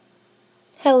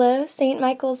Hello, St.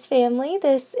 Michael's family.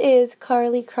 This is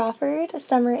Carly Crawford, a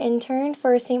summer intern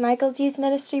for St. Michael's Youth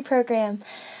Ministry Program.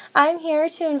 I'm here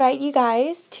to invite you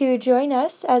guys to join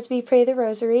us as we pray the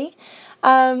Rosary.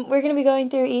 We're going to be going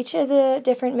through each of the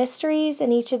different mysteries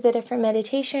and each of the different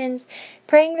meditations,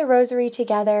 praying the Rosary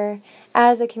together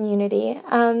as a community.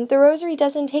 The Rosary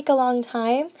doesn't take a long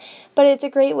time, but it's a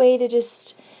great way to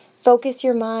just focus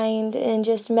your mind and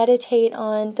just meditate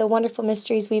on the wonderful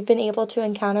mysteries we've been able to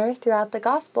encounter throughout the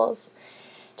Gospels.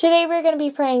 Today we're going to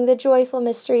be praying the joyful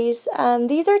mysteries.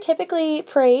 These are typically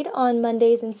prayed on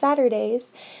Mondays and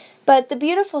Saturdays, but the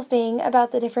beautiful thing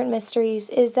about the different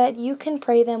mysteries is that you can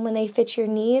pray them when they fit your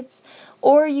needs,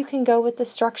 or you can go with the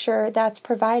structure that's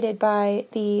provided by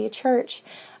the church.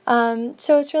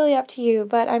 So it's really up to you,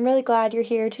 but I'm really glad you're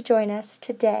here to join us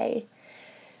today.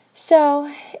 So,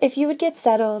 if you would get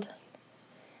settled,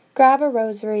 grab a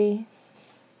rosary,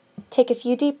 take a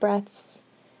few deep breaths,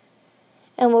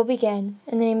 and we'll begin.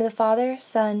 In the name of the Father,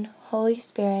 Son, Holy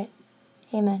Spirit.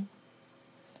 Amen.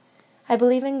 I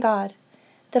believe in God,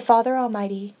 the Father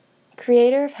Almighty,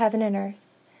 creator of heaven and earth,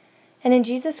 and in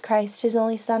Jesus Christ, his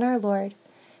only Son, our Lord,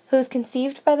 who was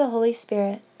conceived by the Holy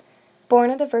Spirit,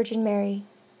 born of the Virgin Mary,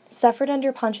 suffered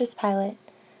under Pontius Pilate,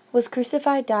 was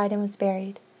crucified, died, and was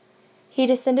buried. He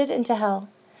descended into hell,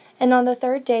 and on the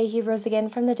third day he rose again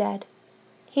from the dead.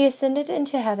 He ascended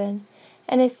into heaven,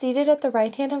 and is seated at the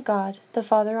right hand of God, the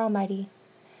Father Almighty.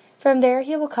 From there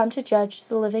he will come to judge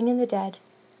the living and the dead.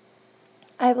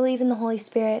 I believe in the Holy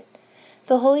Spirit,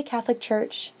 the Holy Catholic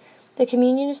Church, the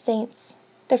communion of saints,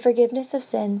 the forgiveness of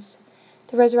sins,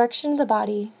 the resurrection of the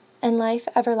body, and life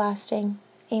everlasting.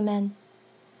 Amen.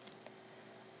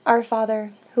 Our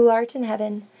Father, who art in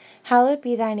heaven, hallowed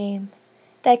be thy name.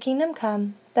 Thy kingdom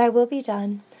come, thy will be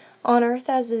done, on earth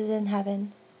as it is in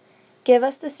heaven. Give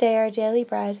us this day our daily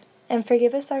bread, and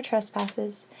forgive us our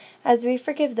trespasses, as we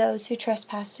forgive those who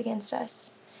trespass against us.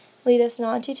 Lead us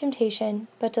not into temptation,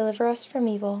 but deliver us from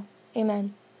evil.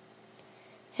 Amen.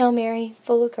 Hail Mary,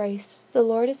 full of grace, the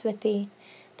Lord is with thee.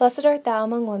 Blessed art thou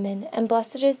among women, and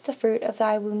blessed is the fruit of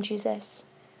thy womb, Jesus.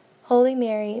 Holy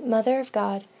Mary, Mother of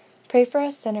God, pray for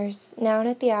us sinners, now and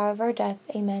at the hour of our death.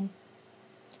 Amen.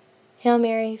 Hail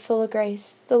Mary, full of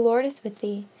grace, the Lord is with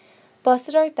thee.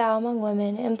 Blessed art thou among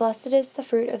women, and blessed is the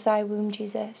fruit of thy womb,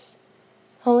 Jesus.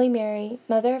 Holy Mary,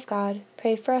 Mother of God,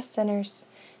 pray for us sinners,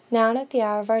 now and at the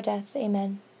hour of our death.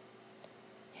 Amen.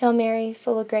 Hail Mary,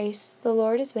 full of grace, the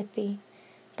Lord is with thee.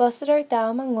 Blessed art thou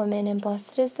among women, and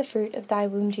blessed is the fruit of thy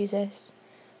womb, Jesus.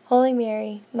 Holy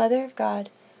Mary, Mother of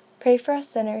God, pray for us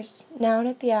sinners, now and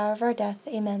at the hour of our death.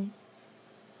 Amen.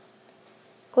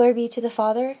 Glory be to the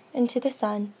Father, and to the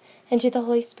Son, and to the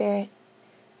Holy Spirit,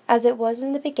 as it was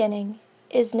in the beginning,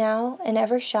 is now, and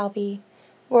ever shall be,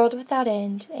 world without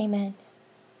end. Amen.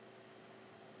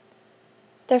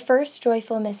 The first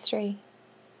joyful mystery,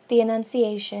 the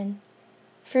Annunciation,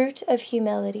 fruit of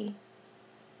humility.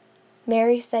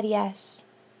 Mary said yes.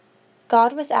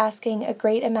 God was asking a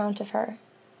great amount of her.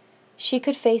 She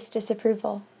could face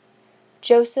disapproval.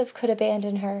 Joseph could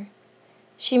abandon her.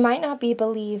 She might not be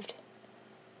believed.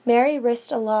 Mary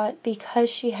risked a lot because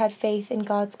she had faith in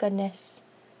God's goodness.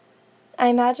 I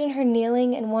imagine her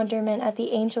kneeling in wonderment at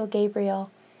the angel Gabriel,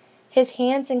 his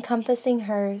hands encompassing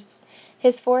hers,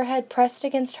 his forehead pressed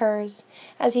against hers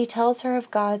as he tells her of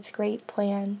God's great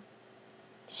plan.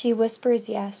 She whispers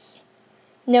yes,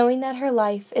 knowing that her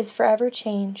life is forever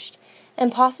changed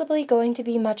and possibly going to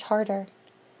be much harder.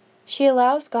 She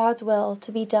allows God's will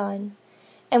to be done,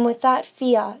 and with that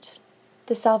fiat,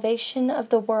 the salvation of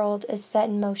the world is set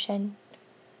in motion.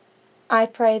 I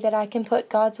pray that I can put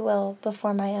God's will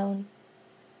before my own.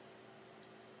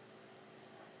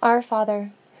 Our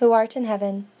Father, who art in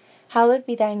heaven, hallowed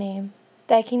be thy name.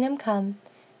 Thy kingdom come,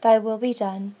 thy will be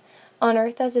done, on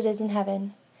earth as it is in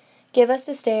heaven. Give us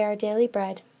this day our daily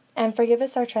bread, and forgive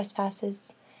us our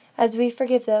trespasses, as we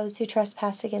forgive those who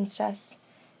trespass against us.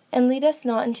 And lead us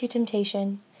not into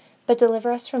temptation, but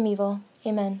deliver us from evil.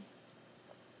 Amen.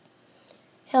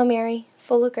 Hail Mary,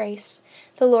 full of grace,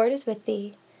 the Lord is with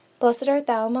thee. Blessed art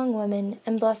thou among women,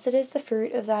 and blessed is the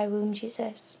fruit of thy womb,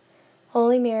 Jesus.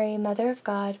 Holy Mary, Mother of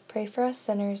God, pray for us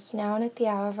sinners, now and at the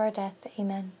hour of our death.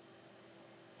 Amen.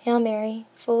 Hail Mary,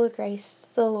 full of grace,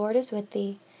 the Lord is with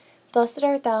thee. Blessed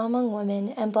art thou among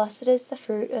women, and blessed is the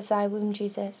fruit of thy womb,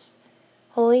 Jesus.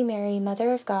 Holy Mary,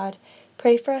 Mother of God,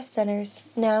 pray for us sinners,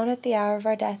 now and at the hour of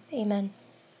our death. Amen.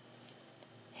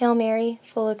 Hail Mary,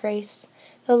 full of grace,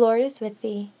 the Lord is with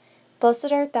thee.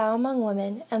 Blessed art thou among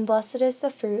women, and blessed is the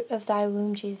fruit of thy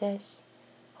womb, Jesus.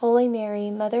 Holy Mary,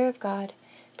 Mother of God,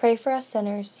 pray for us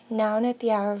sinners, now and at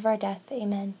the hour of our death.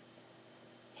 Amen.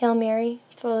 Hail Mary,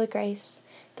 full of grace,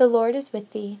 The Lord is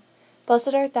with thee.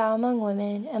 Blessed art thou among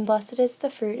women, and blessed is the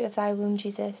fruit of thy womb,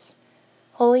 Jesus.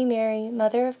 Holy Mary,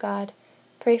 Mother of God,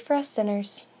 pray for us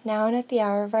sinners, now and at the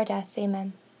hour of our death.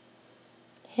 Amen.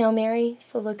 Hail Mary,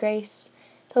 full of grace,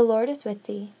 the Lord is with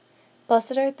thee.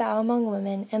 Blessed art thou among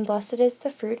women, and blessed is the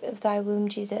fruit of thy womb,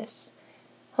 Jesus.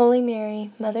 Holy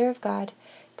Mary, Mother of God,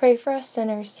 pray for us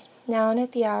sinners, now and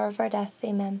at the hour of our death.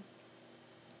 Amen.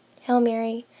 Hail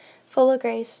Mary, full of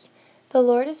grace, the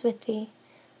Lord is with thee.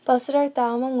 Blessed art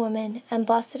thou among women, and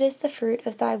blessed is the fruit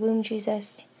of thy womb,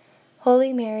 Jesus.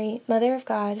 Holy Mary, Mother of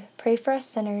God, pray for us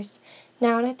sinners,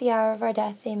 now and at the hour of our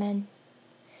death. Amen.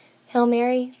 Hail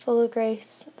Mary, full of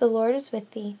grace, the Lord is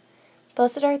with thee.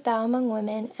 Blessed art thou among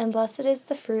women, and blessed is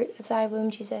the fruit of thy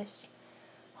womb, Jesus.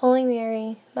 Holy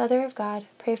Mary, Mother of God,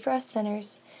 pray for us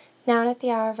sinners, now and at the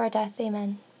hour of our death.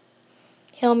 Amen.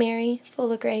 Hail Mary,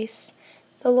 full of grace,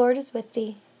 the Lord is with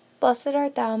thee. Blessed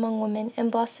art thou among women,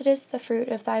 and blessed is the fruit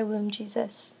of thy womb,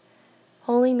 Jesus.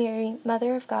 Holy Mary,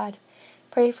 Mother of God,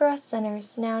 pray for us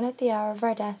sinners, now and at the hour of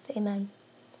our death. Amen.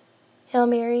 Hail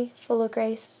Mary, full of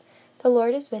grace, the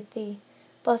Lord is with thee.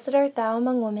 Blessed art thou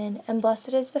among women, and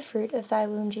blessed is the fruit of thy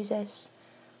womb, Jesus.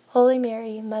 Holy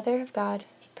Mary, Mother of God,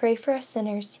 pray for us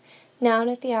sinners, now and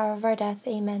at the hour of our death.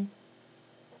 Amen.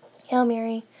 Hail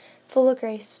Mary, full of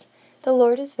grace, the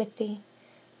Lord is with thee.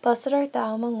 Blessed art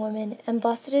thou among women, and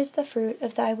blessed is the fruit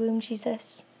of thy womb,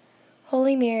 Jesus.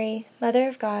 Holy Mary, Mother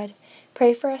of God,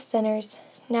 pray for us sinners,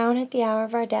 now and at the hour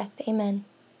of our death. Amen.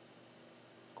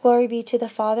 Glory be to the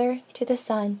Father, to the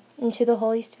Son, and to the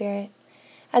Holy Spirit,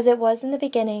 as it was in the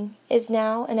beginning, is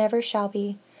now, and ever shall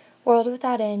be, world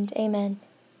without end. Amen.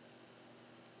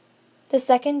 The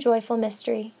second joyful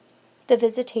mystery, the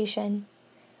Visitation,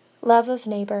 love of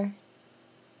neighbor.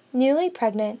 Newly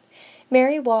pregnant,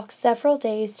 Mary walks several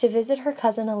days to visit her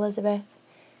cousin Elizabeth.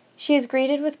 She is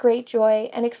greeted with great joy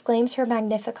and exclaims her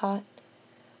Magnificat.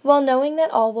 While knowing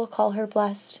that all will call her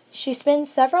blessed, she spends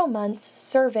several months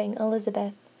serving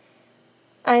Elizabeth.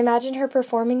 I imagine her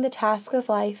performing the task of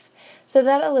life so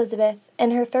that Elizabeth,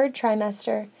 in her third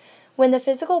trimester, when the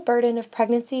physical burden of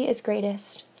pregnancy is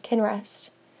greatest, can rest.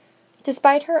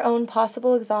 Despite her own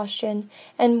possible exhaustion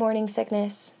and morning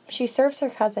sickness, she serves her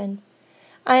cousin.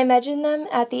 I imagine them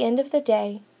at the end of the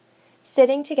day,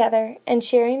 sitting together and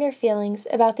sharing their feelings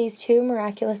about these two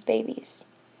miraculous babies.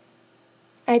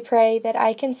 I pray that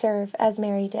I can serve as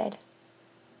Mary did.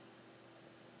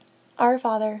 Our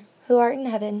Father, who art in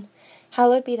heaven,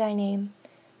 hallowed be thy name.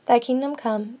 Thy kingdom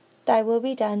come, thy will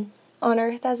be done, on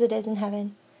earth as it is in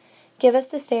heaven. Give us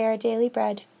this day our daily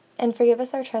bread, and forgive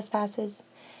us our trespasses,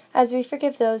 as we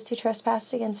forgive those who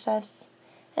trespass against us.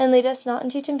 And lead us not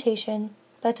into temptation,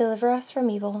 but deliver us from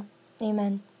evil.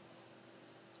 Amen.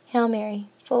 Hail Mary,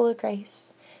 full of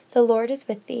grace, the Lord is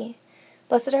with thee.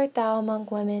 Blessed art thou among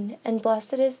women, and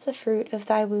blessed is the fruit of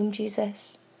thy womb,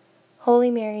 Jesus. Holy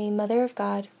Mary, Mother of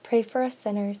God, pray for us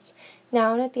sinners,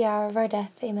 now and at the hour of our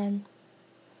death. Amen.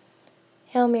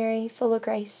 Hail Mary, full of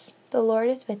grace, the Lord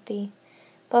is with thee.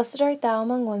 Blessed art thou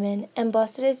among women, and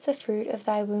blessed is the fruit of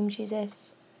thy womb,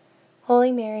 Jesus.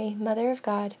 Holy Mary, Mother of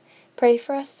God, pray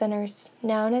for us sinners,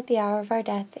 now and at the hour of our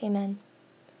death. Amen.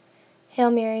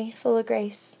 Hail Mary, full of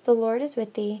grace, the Lord is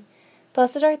with thee.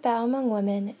 Blessed art thou among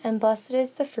women, and blessed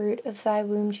is the fruit of thy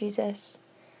womb, Jesus.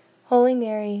 Holy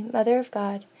Mary, Mother of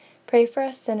God, pray for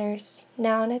us sinners,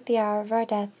 now and at the hour of our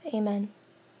death. Amen.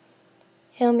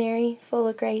 Hail Mary, full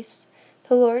of grace,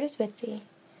 the Lord is with thee.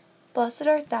 Blessed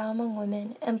art thou among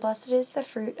women, and blessed is the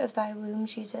fruit of thy womb,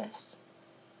 Jesus.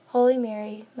 Holy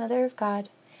Mary, Mother of God,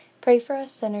 pray for us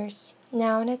sinners,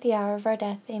 now and at the hour of our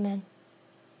death. Amen.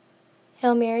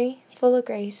 Hail Mary, full of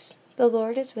grace, the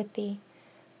Lord is with thee.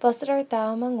 Blessed art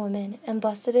thou among women, and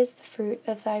blessed is the fruit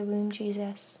of thy womb,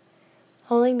 Jesus.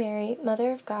 Holy Mary,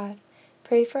 Mother of God,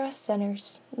 pray for us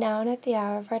sinners, now and at the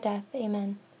hour of our death.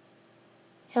 Amen.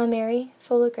 Hail Mary,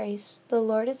 full of grace, the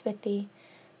Lord is with thee.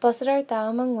 Blessed art thou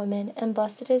among women, and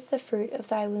blessed is the fruit of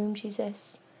thy womb,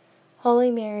 Jesus.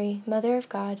 Holy Mary, Mother of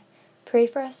God, pray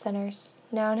for us sinners,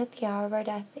 now and at the hour of our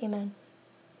death. Amen.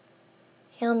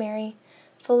 Hail Mary,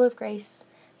 full of grace,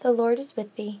 the Lord is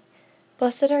with thee.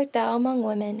 Blessed art thou among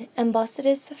women, and blessed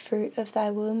is the fruit of thy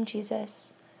womb,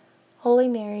 Jesus. Holy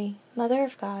Mary, Mother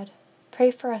of God,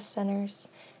 pray for us sinners,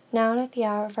 now and at the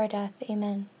hour of our death.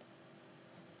 Amen.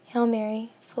 Hail Mary,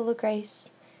 full of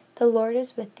grace, the Lord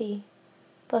is with thee.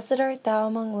 Blessed art thou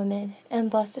among women, and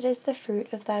blessed is the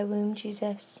fruit of thy womb,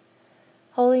 Jesus.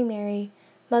 Holy Mary,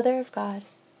 Mother of God,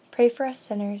 pray for us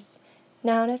sinners,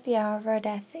 now and at the hour of our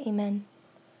death. Amen.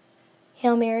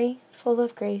 Hail Mary, full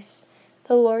of grace,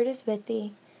 the Lord is with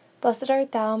thee. Blessed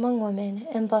art thou among women,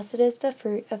 and blessed is the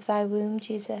fruit of thy womb,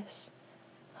 Jesus.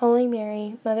 Holy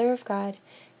Mary, Mother of God,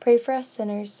 pray for us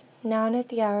sinners, now and at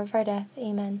the hour of our death.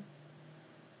 Amen.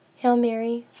 Hail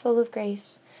Mary, full of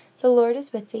grace, the Lord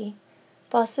is with thee.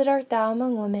 Blessed art thou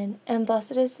among women, and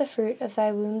blessed is the fruit of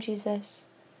thy womb, Jesus.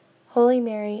 Holy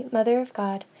Mary, Mother of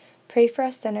God, pray for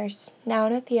us sinners, now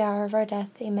and at the hour of our death.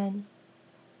 Amen.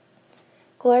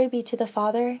 Glory be to the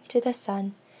Father, to the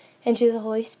Son, and to the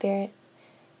Holy Spirit,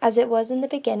 as it was in the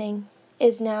beginning,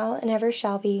 is now, and ever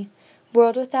shall be,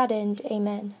 world without end.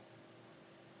 Amen.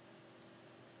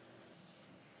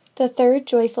 The third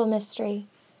joyful mystery,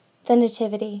 the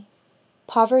Nativity,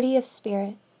 poverty of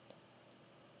spirit.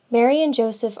 Mary and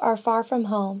Joseph are far from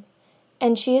home,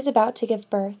 and she is about to give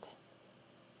birth.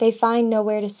 They find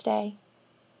nowhere to stay.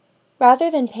 Rather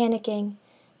than panicking,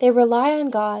 they rely on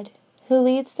God, who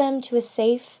leads them to a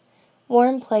safe,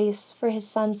 warm place for his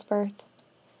son's birth.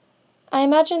 I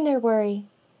imagine their worry,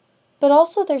 but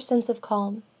also their sense of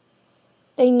calm.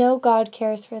 They know God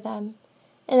cares for them,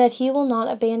 and that he will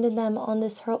not abandon them on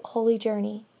this holy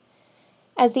journey.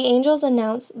 As the angels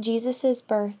announce Jesus'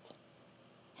 birth,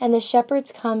 and the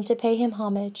shepherds come to pay him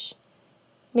homage,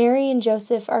 Mary and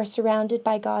Joseph are surrounded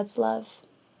by God's love.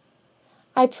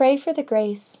 I pray for the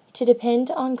grace to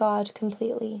depend on God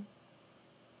completely.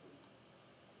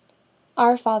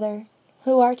 Our Father,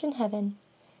 who art in heaven,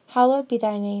 hallowed be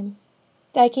thy name.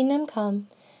 Thy kingdom come,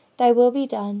 thy will be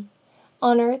done,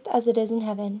 on earth as it is in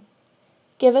heaven.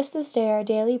 Give us this day our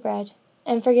daily bread,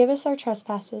 and forgive us our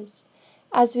trespasses,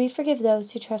 as we forgive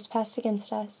those who trespass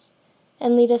against us.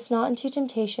 And lead us not into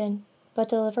temptation, but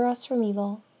deliver us from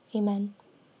evil. Amen.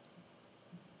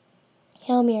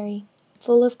 Hail Mary,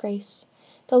 full of grace,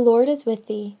 the Lord is with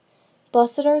thee.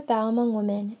 Blessed art thou among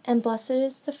women, and blessed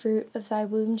is the fruit of thy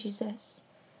womb, Jesus.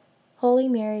 Holy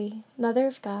Mary, Mother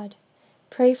of God,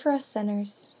 pray for us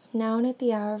sinners, now and at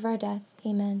the hour of our death.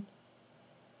 Amen.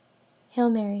 Hail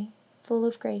Mary, full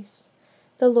of grace,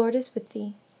 the Lord is with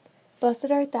thee. Blessed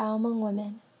art thou among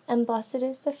women, and blessed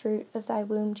is the fruit of thy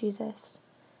womb, Jesus.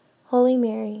 Holy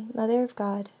Mary, Mother of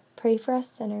God, pray for us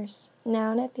sinners,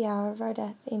 now and at the hour of our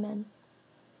death. Amen.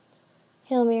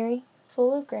 Hail Mary,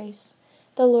 full of grace,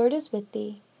 the Lord is with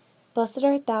thee. Blessed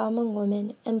art thou among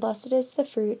women, and blessed is the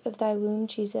fruit of thy womb,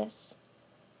 Jesus.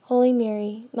 Holy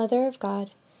Mary, Mother of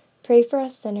God, pray for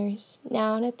us sinners,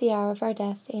 now and at the hour of our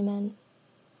death. Amen.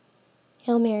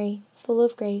 Hail Mary, full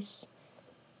of grace,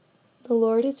 the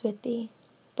Lord is with thee.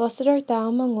 Blessed art thou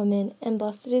among women, and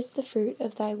blessed is the fruit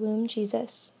of thy womb,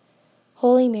 Jesus.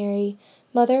 Holy Mary,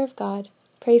 Mother of God,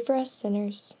 pray for us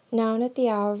sinners, now and at the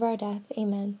hour of our death.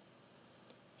 Amen.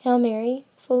 Hail Mary,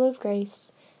 full of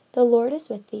grace, the Lord is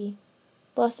with thee.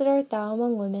 Blessed art thou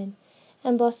among women,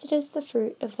 and blessed is the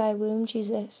fruit of thy womb,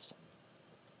 Jesus.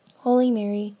 Holy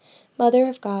Mary, Mother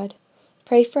of God,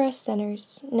 pray for us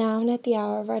sinners, now and at the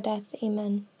hour of our death.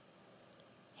 Amen.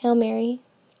 Hail Mary,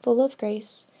 full of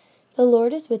grace, the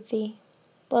Lord is with thee.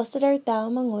 Blessed art thou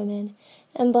among women,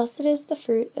 and blessed is the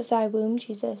fruit of thy womb,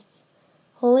 Jesus.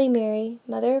 Holy Mary,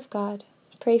 Mother of God,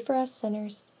 pray for us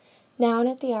sinners, now and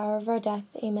at the hour of our death.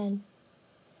 Amen.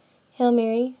 Hail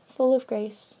Mary, full of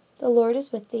grace, the Lord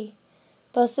is with thee.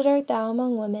 Blessed art thou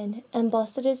among women, and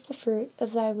blessed is the fruit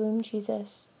of thy womb,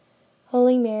 Jesus.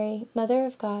 Holy Mary, Mother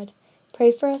of God,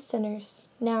 pray for us sinners,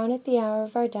 now and at the hour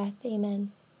of our death.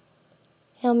 Amen.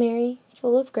 Hail Mary,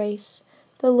 full of grace,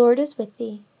 the Lord is with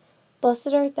thee.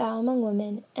 Blessed art thou among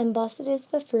women, and blessed is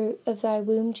the fruit of thy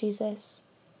womb, Jesus.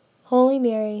 Holy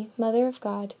Mary, Mother of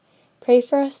God, pray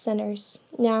for us sinners,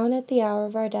 now and at the hour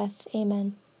of our death.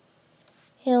 Amen.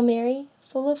 Hail Mary,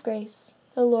 full of grace,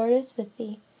 the Lord is with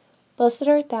thee. Blessed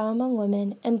art thou among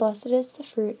women, and blessed is the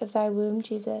fruit of thy womb,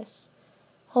 Jesus.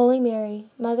 Holy Mary,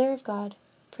 Mother of God,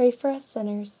 pray for us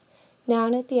sinners, now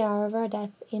and at the hour of our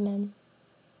death. Amen.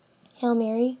 Hail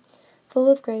Mary, full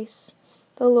of grace,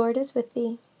 the Lord is with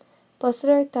thee. Blessed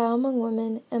art thou among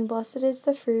women, and blessed is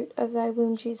the fruit of thy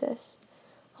womb, Jesus.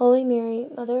 Holy Mary,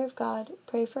 Mother of God,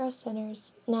 pray for us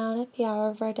sinners, now and at the hour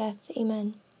of our death.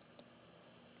 Amen.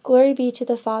 Glory be to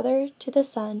the Father, to the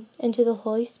Son, and to the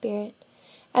Holy Spirit,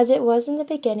 as it was in the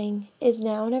beginning, is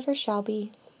now, and ever shall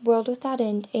be, world without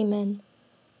end. Amen.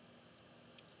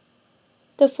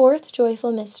 The fourth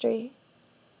joyful mystery,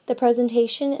 the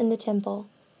presentation in the temple,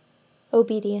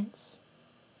 obedience.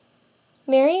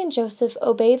 Mary and Joseph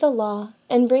obey the law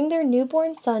and bring their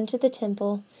newborn son to the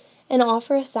temple and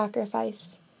offer a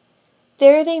sacrifice.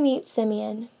 There they meet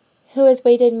Simeon, who has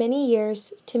waited many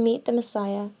years to meet the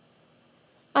Messiah.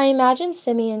 I imagine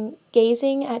Simeon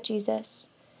gazing at Jesus.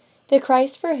 The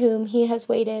Christ for whom he has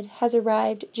waited has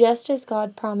arrived just as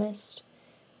God promised.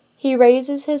 He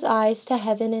raises his eyes to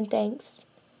heaven in thanks.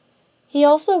 He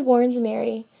also warns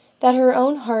Mary that her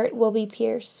own heart will be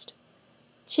pierced.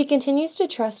 She continues to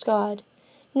trust God,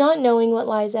 not knowing what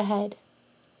lies ahead.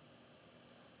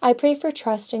 I pray for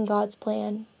trust in God's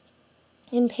plan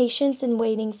and patience in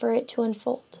waiting for it to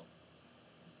unfold.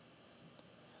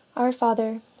 Our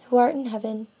Father, who art in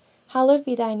heaven, hallowed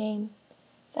be thy name.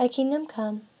 Thy kingdom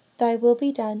come, thy will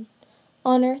be done,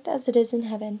 on earth as it is in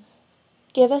heaven.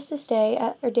 Give us this day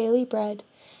our daily bread,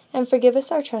 and forgive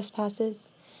us our trespasses,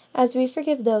 as we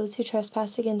forgive those who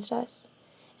trespass against us.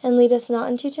 And lead us not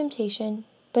into temptation,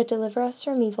 but deliver us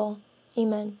from evil.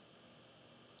 Amen.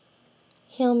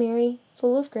 Hail Mary,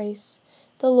 full of grace,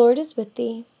 the Lord is with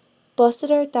thee. Blessed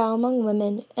art thou among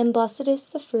women, and blessed is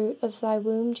the fruit of thy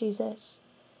womb, Jesus.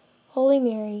 Holy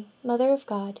Mary, Mother of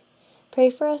God, pray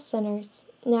for us sinners,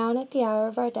 now and at the hour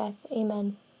of our death.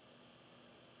 Amen.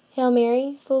 Hail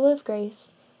Mary, full of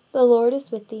grace, the Lord is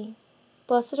with thee.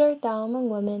 Blessed art thou among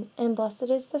women, and blessed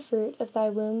is the fruit of thy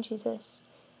womb, Jesus.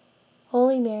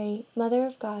 Holy Mary, Mother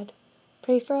of God,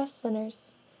 pray for us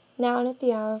sinners, now and at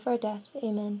the hour of our death.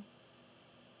 Amen.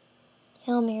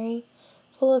 Hail Mary,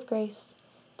 full of grace,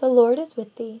 the Lord is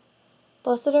with thee.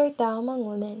 Blessed art thou among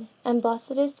women, and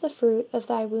blessed is the fruit of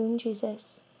thy womb,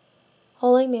 Jesus.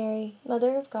 Holy Mary,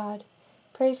 Mother of God,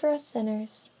 pray for us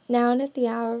sinners, now and at the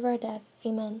hour of our death.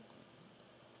 Amen.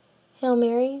 Hail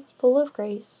Mary, full of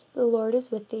grace, the Lord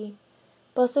is with thee.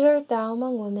 Blessed art thou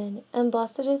among women, and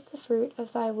blessed is the fruit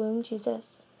of thy womb,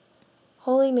 Jesus.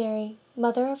 Holy Mary,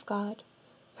 Mother of God,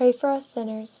 pray for us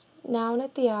sinners, now and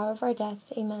at the hour of our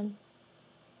death. Amen.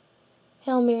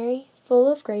 Hail Mary,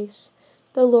 full of grace,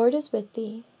 the Lord is with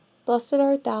thee. Blessed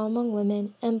art thou among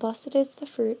women, and blessed is the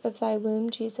fruit of thy womb,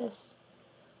 Jesus.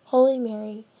 Holy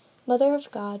Mary, Mother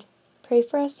of God, pray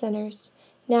for us sinners,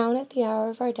 now and at the hour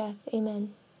of our death.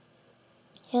 Amen.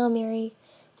 Hail Mary,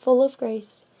 full of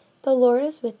grace, the Lord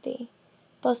is with thee.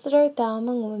 Blessed art thou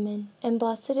among women, and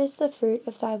blessed is the fruit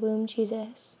of thy womb,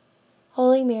 Jesus.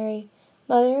 Holy Mary,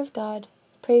 Mother of God,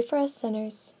 pray for us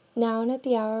sinners, now and at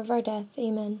the hour of our death.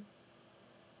 Amen.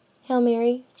 Hail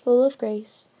Mary, full of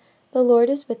grace, the Lord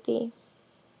is with thee.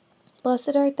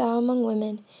 Blessed art thou among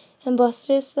women, and blessed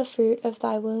is the fruit of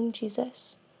thy womb,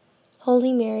 Jesus.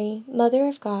 Holy Mary, Mother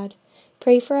of God,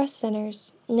 pray for us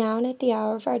sinners, now and at the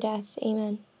hour of our death.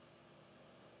 Amen.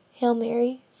 Hail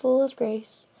Mary, full of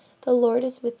grace, the Lord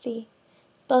is with thee.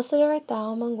 Blessed art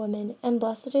thou among women, and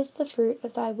blessed is the fruit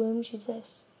of thy womb,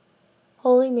 Jesus.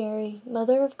 Holy Mary,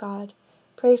 Mother of God,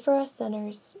 pray for us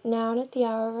sinners, now and at the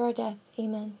hour of our death.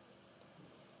 Amen.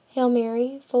 Hail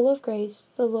Mary, full of grace,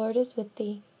 the Lord is with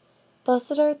thee.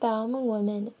 Blessed art thou among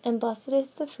women, and blessed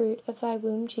is the fruit of thy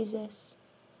womb, Jesus.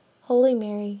 Holy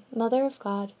Mary, Mother of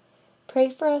God, pray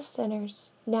for us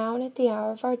sinners, now and at the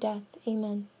hour of our death.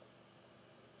 Amen.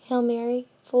 Hail Mary,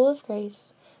 full of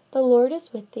grace, the Lord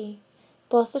is with thee.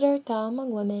 Blessed art thou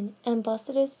among women, and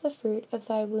blessed is the fruit of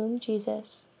thy womb,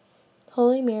 Jesus.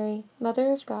 Holy Mary,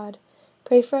 Mother of God,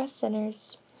 pray for us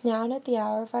sinners, now and at the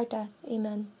hour of our death.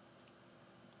 Amen.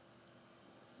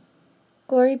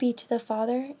 Glory be to the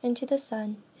Father, and to the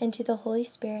Son, and to the Holy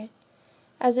Spirit,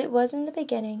 as it was in the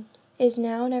beginning, is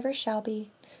now, and ever shall be,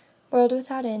 world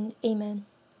without end. Amen.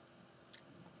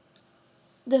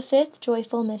 The fifth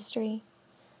joyful mystery,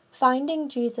 finding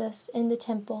Jesus in the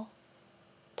temple.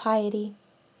 Piety.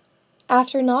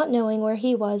 After not knowing where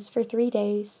he was for 3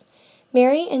 days,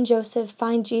 Mary and Joseph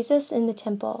find Jesus in the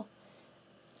temple.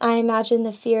 I imagine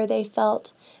the fear they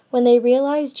felt when they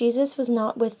realized Jesus was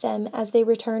not with them as they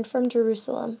returned from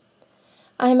Jerusalem.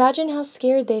 I imagine how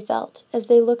scared they felt as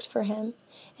they looked for him,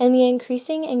 and the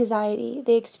increasing anxiety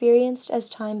they experienced as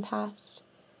time passed.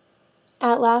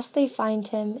 At last they find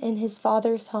him in his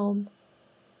Father's home.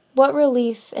 What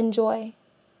relief and joy!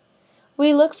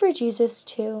 We look for Jesus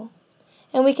too,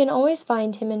 and we can always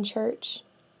find him in church.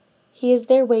 He is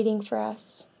there waiting for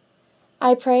us.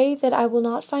 I pray that I will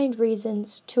not find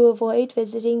reasons to avoid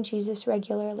visiting Jesus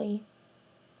regularly.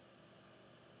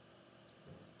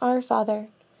 Our Father,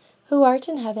 who art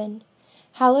in heaven,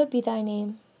 hallowed be thy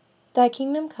name. Thy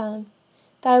kingdom come,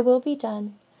 thy will be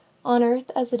done, on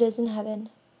earth as it is in heaven.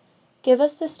 Give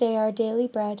us this day our daily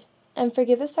bread, and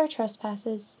forgive us our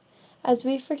trespasses, as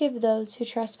we forgive those who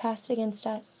trespass against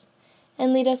us.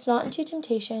 And lead us not into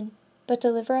temptation, but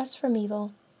deliver us from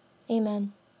evil.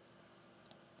 Amen.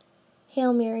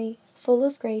 Hail Mary, full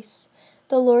of grace,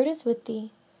 the Lord is with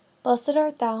thee. Blessed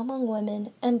art thou among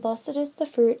women, and blessed is the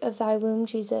fruit of thy womb,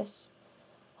 Jesus.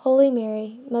 Holy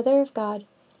Mary, Mother of God,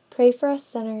 pray for us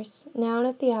sinners, now and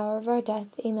at the hour of our death.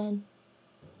 Amen.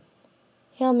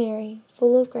 Hail Mary,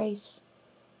 full of grace,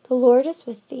 the Lord is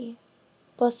with thee.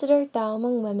 Blessed art thou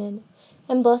among women,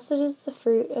 and blessed is the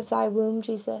fruit of thy womb,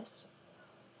 Jesus.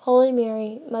 Holy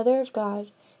Mary, Mother of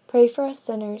God, pray for us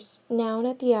sinners, now and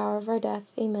at the hour of our death.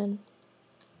 Amen.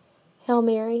 Hail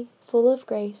Mary, full of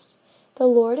grace, the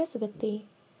Lord is with thee.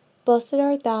 Blessed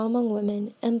art thou among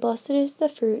women, and blessed is the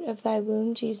fruit of thy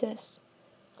womb, Jesus.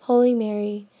 Holy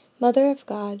Mary, Mother of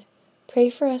God, pray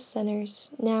for us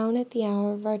sinners, now and at the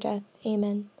hour of our death.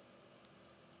 Amen.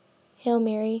 Hail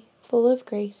Mary, full of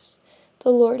grace,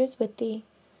 the Lord is with thee.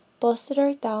 Blessed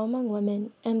art thou among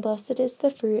women, and blessed is the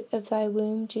fruit of thy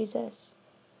womb, Jesus.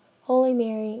 Holy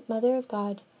Mary, Mother of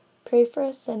God, pray for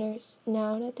us sinners,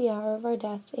 now and at the hour of our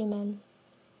death. Amen.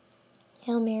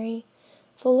 Hail Mary,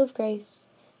 full of grace,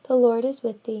 the Lord is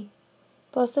with thee.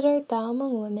 Blessed art thou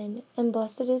among women, and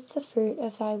blessed is the fruit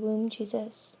of thy womb,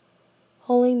 Jesus.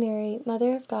 Holy Mary,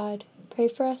 Mother of God, pray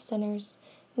for us sinners,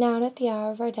 now and at the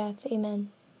hour of our death.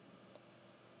 Amen.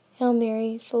 Hail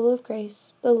Mary, full of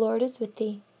grace, the Lord is with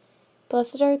thee.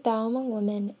 Blessed art thou among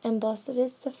women, and blessed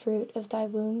is the fruit of thy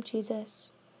womb,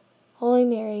 Jesus. Holy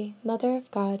Mary, Mother of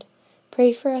God,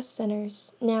 pray for us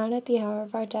sinners, now and at the hour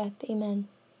of our death. Amen.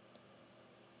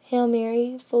 Hail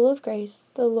Mary, full of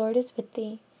grace, the Lord is with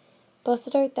thee.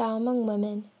 Blessed art thou among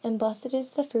women, and blessed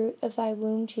is the fruit of thy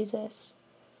womb, Jesus.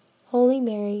 Holy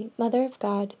Mary, Mother of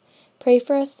God, pray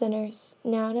for us sinners,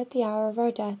 now and at the hour of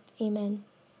our death. Amen.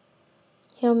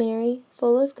 Hail Mary,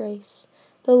 full of grace,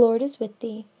 the Lord is with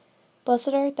thee.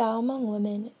 Blessed art thou among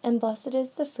women, and blessed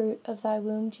is the fruit of thy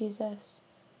womb, Jesus.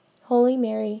 Holy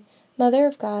Mary, Mother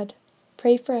of God,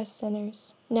 pray for us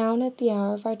sinners, now and at the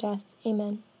hour of our death.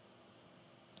 Amen.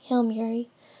 Hail Mary,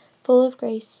 full of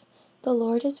grace, the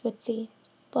Lord is with thee.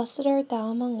 Blessed art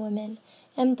thou among women,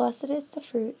 and blessed is the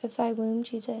fruit of thy womb,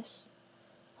 Jesus.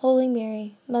 Holy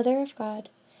Mary, Mother of God,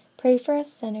 pray for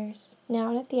us sinners, now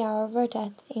and at the hour of our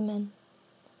death. Amen.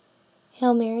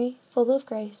 Hail Mary, full of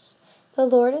grace, the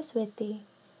Lord is with thee.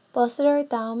 Blessed art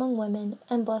thou among women,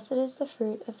 and blessed is the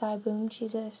fruit of thy womb,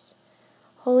 Jesus.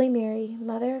 Holy Mary,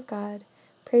 Mother of God,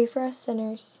 pray for us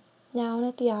sinners, now and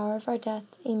at the hour of our death.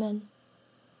 Amen.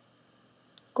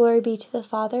 Glory be to the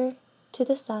Father, to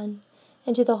the Son,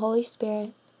 and to the Holy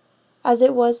Spirit, as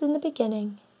it was in the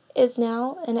beginning, is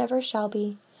now, and ever shall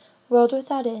be, world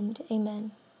without end.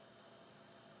 Amen.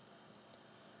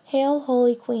 Hail,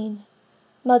 Holy Queen,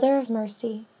 Mother of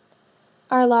Mercy,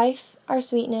 our life, our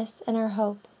sweetness, and our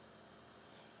hope.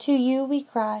 To you we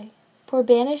cry, poor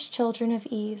banished children of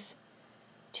Eve.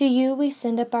 To you we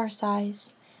send up our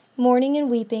sighs, mourning and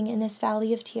weeping in this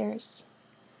valley of tears.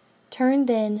 Turn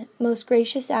then, most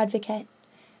gracious Advocate,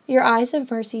 your eyes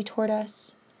of mercy toward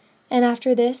us, and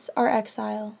after this our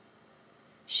exile,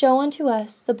 show unto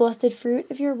us the blessed fruit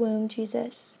of your womb,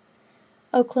 Jesus.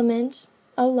 O clement,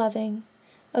 O loving,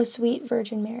 O sweet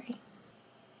Virgin Mary.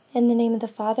 In the name of the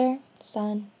Father,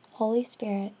 Son, Holy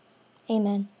Spirit.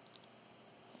 Amen.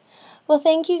 Well,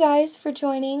 thank you guys for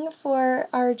joining for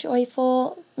our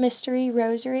joyful mystery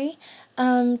rosary.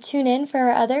 Tune in for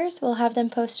our others. We'll have them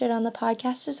posted on the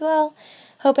podcast as well.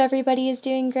 Hope everybody is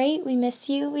doing great. We miss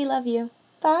you. We love you.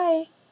 Bye.